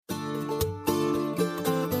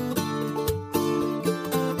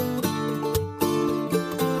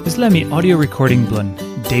This let me audio recording blun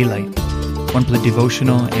daylight. One play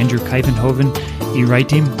devotional Andrew Kuyvenhoven, I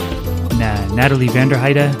raitim, na Natalie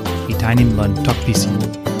Vanderheide, I tainim blun tokpisen.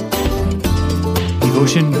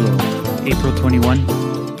 Devotion blo April 21.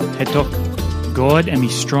 Hetok, God am I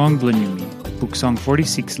strong blun Yumi. Buk Song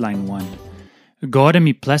 46 line 1. God am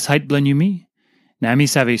I ples hait blun Yumi. Na am I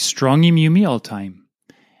save strongim Yumi oltaim.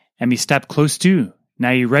 Am I Stap Klostu. Na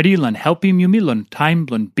I redi lan helpim Yumi lan taim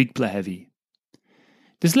blun Bikpela hevi.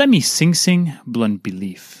 This let me sing blun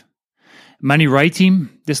belief. Mani raitim,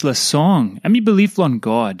 this la song, and me belief lon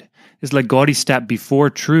God. This la God I stap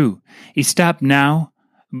before true. I stap now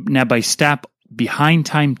by stap behind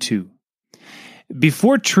time too.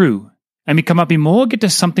 Before true, and me kamapim mo get to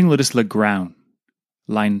something lo this la graun.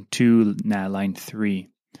 Line 2, line 3.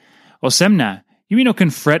 Olsem Yumi no can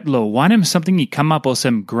fret lo wanem something I kamap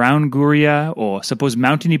olsem graun guria, or suppose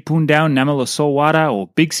mountain I poon down namelo solwada, or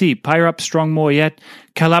big sea pyre up strong mo yet,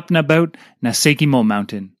 kalap na bout na seki mo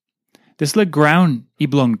mountain. This le graun I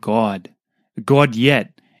blon God. God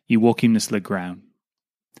yet I woke him this le graun.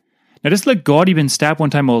 Now this le God I been stap one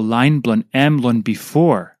time o line blon lon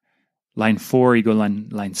before. Line 4 I go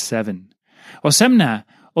line 7. O semna,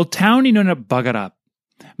 ol town I no na bagar up.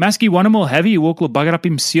 Maski wanem ol hevi I woke lo bagar up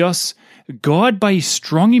him sios. God by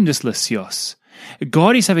strongim this le sios.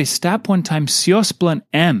 God is have a stap one time sios blon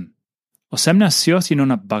O semna sios I no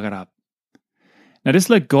na bagar up. Now this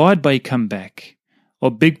le God by come back.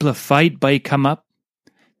 O Bikpela fight by come up.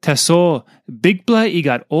 Tasol Bikpela I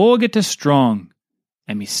Gat Olgeta Strong.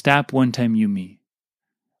 And me stap one time Yumi.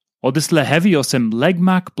 O this le hevi Olsem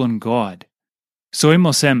legmak blon God. So im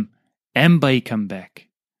Olsem by come back.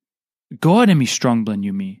 God am I strong blon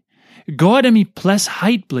Yumi. God am I ples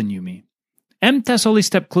hait blon Yumi. Tasol I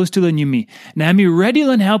step close to lan Yumi. Na am I redi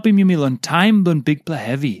lan helpim Yumi lan taim blon Bikpela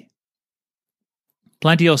hevi.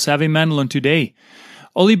 Plenty ol savvy man lon today.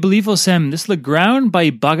 Only believe Olsem, this le graun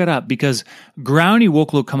by bagar up, because graun I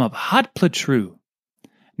woke lo come up hot pla true.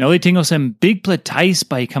 Now only ting Olsem Bikpela tais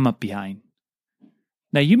by come up behind.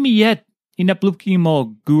 Now Yumi yet, inapluki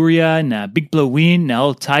mo guria, na Bikpela win, na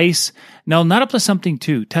ol tais, na ol not pla something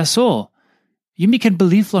too. Tasol, Yumi can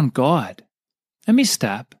believe on God. And me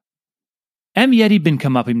stap. Yet I been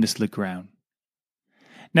come up him this le graun.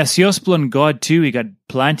 Now sios blon God too, he got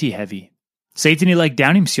plenty heavy. Satan he like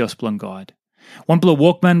down him sios blon God. One blo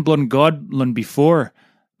walkman blon God lon before,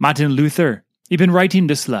 Martin Luther, he been writing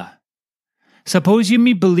this la. Suppose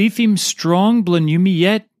Yumi believe him strong blon Yumi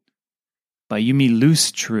yet, by Yumi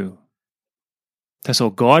loose true.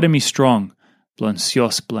 Tasol God am I strong, blon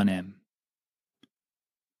sios blon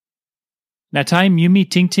Na time Yumi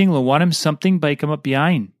tingting lo wanem something by come up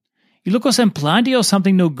behind. You look Olsem plenty or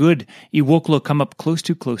something no good, I woke lo come up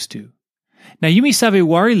Klostu. Now Yumi save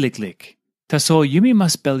worry lick. Tasol Yumi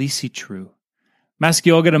must belisi true.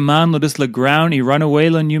 Maski oga man lo this le graun I run away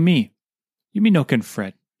lon Yumi. Yumi no can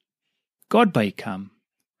fret. God by come.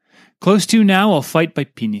 Klostu now I'll fight by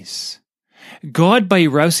pinis. God by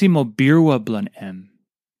rousim o birwa blon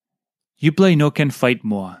You play no can fight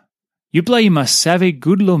more. You play must save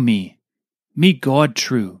good lo me. Me God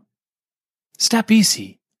true. Stap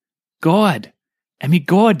easy. God. And me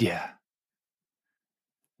God ya.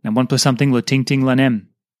 Now one plus something lo ting lan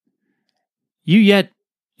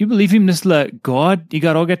You believe him this la God, I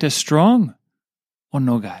Gat Olgeta Strong? Or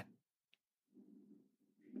no God?